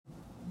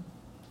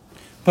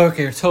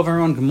Okay, Tov,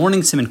 everyone. Good morning.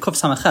 Siman Kuf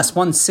Samaches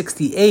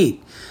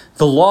 168.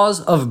 The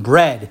laws of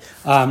bread.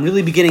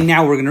 Really beginning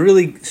now. We're going to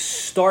really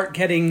start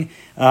getting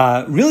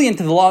really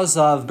into the laws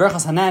of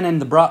Berachas Hanan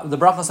and the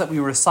brachas that we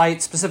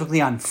recite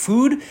specifically on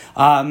food.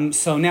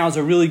 So now is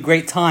a really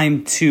great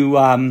time to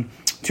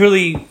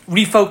really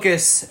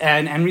refocus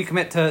and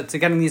recommit to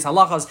getting these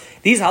halachas.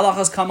 These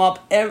halachas come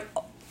up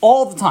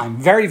all the time,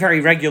 very,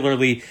 very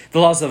regularly, the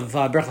laws of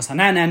Berachas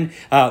Hanan,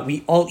 and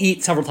we all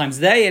eat several times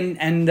a day,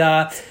 and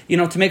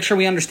to make sure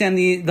we understand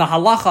the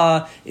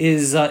halacha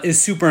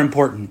is super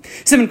important.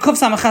 Siman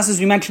Kuf Samaches, as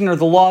we mentioned, are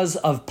the laws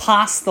of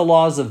pas, the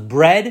laws of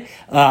bread,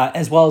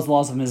 as well as the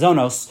laws of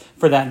mizonos,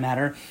 for that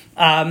matter.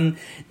 And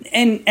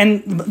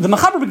the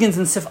Mechaber begins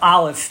in Sif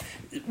Aleph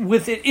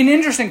with an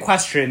interesting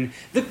question.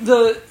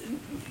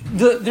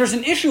 There's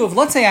an issue of,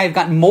 let's say I've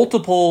got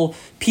multiple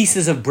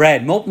pieces of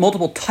bread,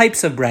 multiple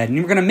types of bread, and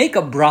you're going to make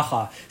a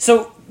bracha.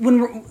 So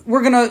when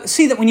we're going to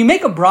see that when you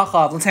make a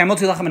bracha, let's say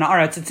Amoti Lachem in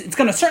Haaretz, it's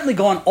going to certainly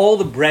go on all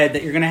the bread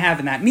that you're going to have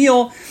in that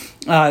meal.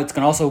 It's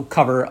going to also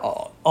cover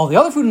all the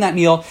other food in that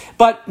meal.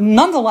 But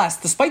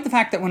nonetheless, despite the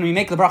fact that when we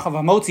make the bracha of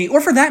Hamotzi,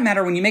 or for that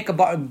matter, when you make a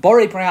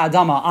borei prei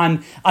adama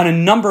on a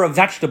number of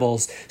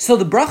vegetables, so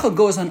the bracha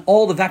goes on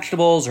all the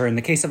vegetables, or in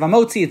the case of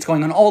Hamotzi, it's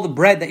going on all the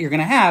bread that you're going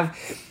to have.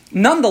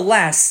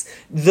 Nonetheless,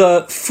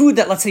 the food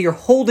that, let's say, you're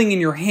holding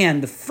in your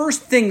hand, the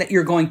first thing that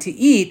you're going to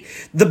eat,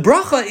 the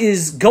bracha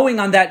is going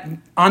on that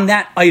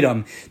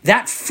item,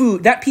 that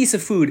food, that piece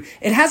of food.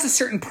 It has a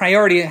certain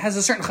priority, it has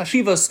a certain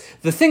chashivos.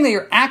 The thing that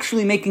you're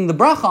actually making the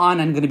bracha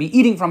on and going to be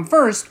eating from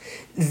first,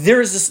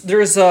 there's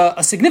a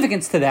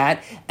significance to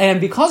that,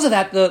 and because of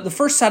that, the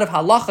first set of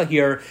halacha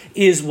here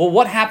is, well,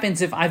 what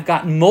happens if I've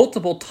got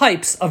multiple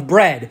types of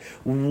bread?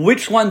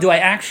 Which one do I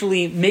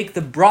actually make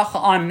the bracha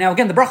on? Now,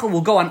 again, the bracha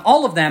will go on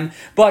all of them,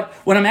 but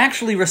when I'm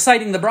actually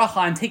reciting the bracha,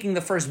 I'm taking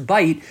the first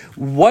bite.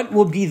 What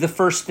will be the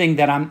first thing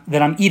that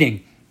I'm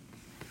eating?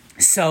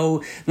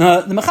 So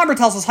the Mechaber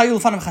tells us,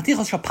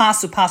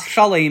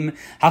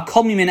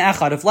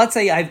 if let's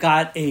say I've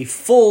got a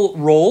full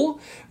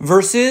roll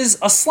versus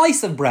a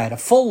slice of bread, a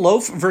full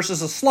loaf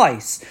versus a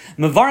slice.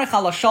 Mevarech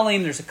ala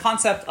shalem, there's a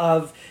concept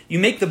of you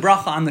make the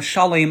bracha on the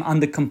shalem,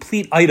 on the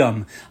complete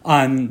item,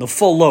 on the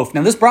full loaf.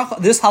 Now this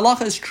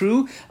halacha is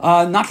true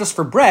not just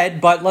for bread,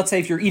 but let's say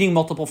if you're eating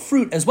multiple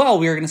fruit as well,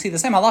 we are going to see the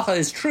same halacha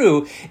is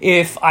true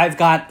if I've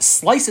got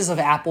slices of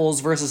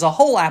apples versus a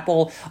whole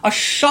apple. A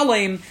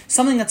shalem,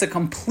 something that's a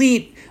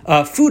complete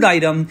food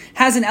item,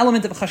 has an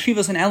element of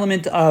chashivos, an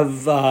element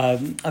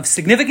of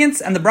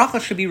significance, and the bracha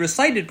should be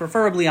recited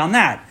preferably on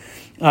that.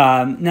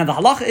 Now the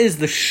halacha is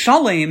the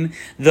shalem,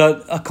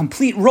 a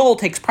complete roll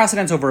takes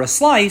precedence over a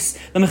slice.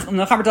 The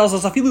Mechaber tells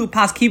us afilu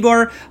pas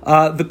kibor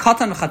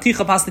v'katan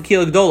v'chaticha pas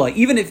l'kila gdola.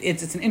 Even if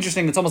it's an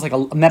interesting, it's almost like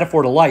a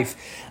metaphor to life.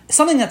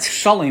 Something that's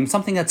shalem,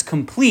 something that's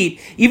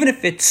complete, even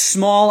if it's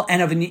small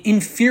and of an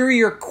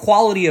inferior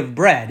quality of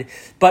bread,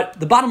 but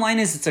the bottom line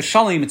is it's a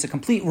shalem, it's a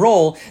complete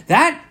roll.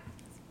 That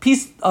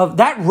piece of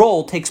that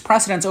roll takes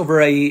precedence over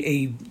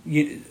a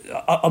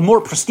more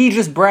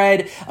prestigious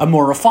bread, a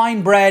more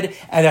refined bread,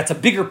 and that's a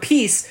bigger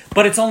piece,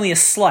 but it's only a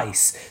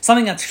slice.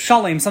 Something that's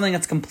shalem, something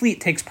that's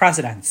complete, takes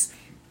precedence.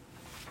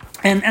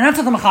 And that's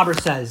what the Mechaber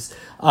says.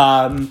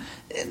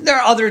 There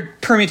are other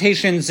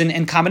permutations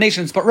and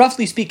combinations, but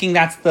roughly speaking,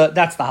 that's the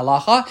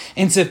halacha.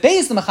 And Sif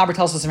Beis, the Mechaber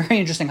tells us a very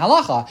interesting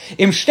halacha.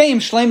 Im shteim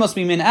shleimos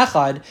mimin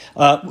echad.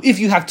 If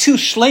you have two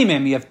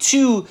shleimim, you have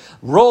two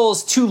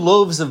rolls, two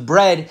loaves of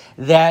bread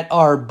that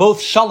are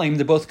both shalem,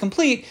 they're both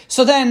complete.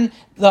 So then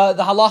the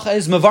halacha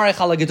is mevarech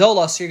ala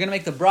gedola. So you're going to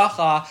make the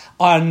bracha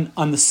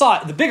on the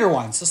size, the bigger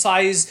ones. The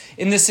size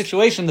in this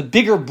situation, the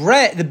bigger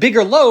bread, the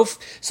bigger loaf.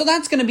 So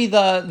that's going to be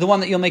the one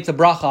that you'll make the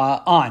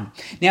bracha on.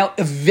 Now,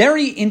 a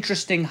very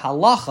interesting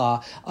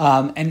halacha,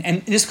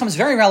 and this comes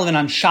very relevant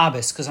on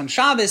Shabbos, because on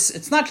Shabbos,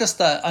 it's not just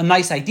a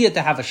nice idea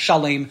to have a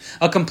shalem,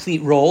 a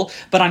complete roll,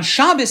 but on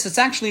Shabbos, it's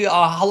actually a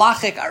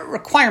halachic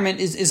requirement,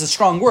 is a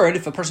strong word.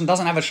 If a person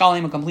doesn't have a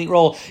shalem, a complete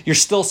roll, you're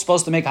still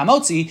supposed to make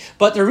hamotzi,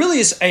 but there really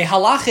is a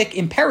halachic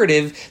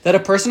imperative that a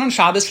person on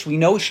Shabbos, we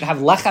know, should have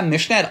lechem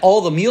mishneh at all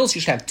the meals.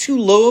 You should have two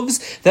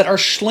loaves that are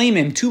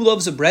shleimim, two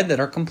loaves of bread that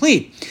are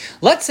complete.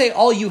 Let's say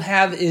all you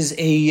have is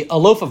a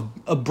loaf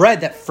of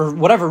bread that for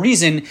whatever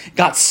reason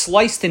got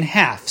sliced in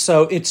half.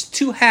 So it's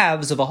two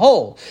halves of a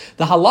whole.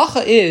 The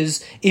halacha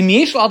is, im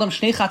yesh adam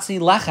shnei chatzei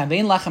lechem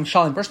ve'en lechem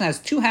shalem, person has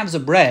two halves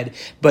of bread,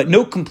 but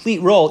no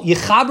complete roll,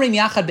 yichabrim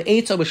yachad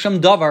be'etzo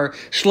b'shem davar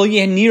shlo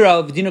yeh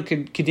nira v'dino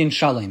kedin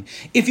shalem.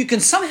 If you can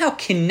somehow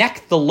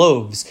connect the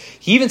loaves,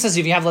 he even says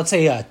if you have, let's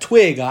say, a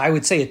twig, I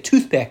would say a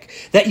toothpick,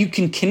 that you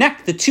can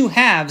connect the two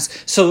halves,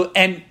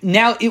 and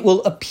now it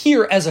will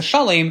appear as a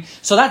shalem,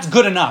 so that's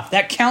good enough.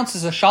 That counts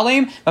as a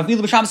shalem. If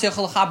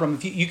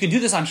you can do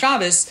this on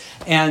Shabbos,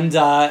 and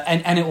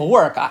it will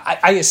work.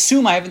 I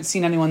assume, I haven't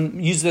seen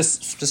anyone use this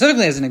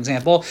specifically as an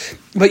example,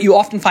 but you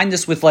often find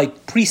this with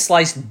like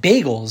pre-sliced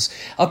bagels.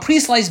 A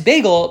pre-sliced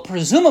bagel,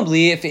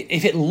 presumably,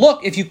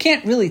 if you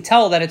can't really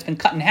tell that it's been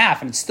cut in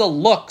half and it still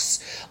looks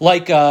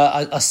like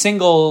a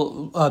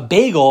single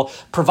bagel, bagel,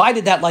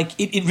 provided that like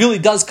it really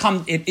does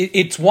come,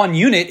 it's one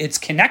unit, it's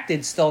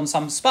connected still in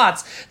some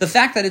spots. The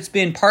fact that it's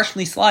been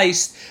partially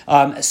sliced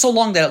so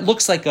long that it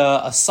looks like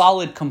a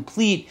solid,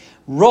 complete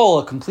roll,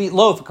 a complete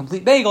loaf, a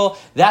complete bagel,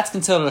 that's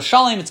considered a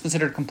shalom, it's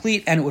considered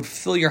complete, and it would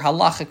fulfill your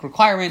halachic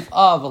requirement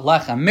of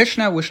lechem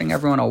mishnah. Wishing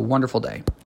everyone a wonderful day.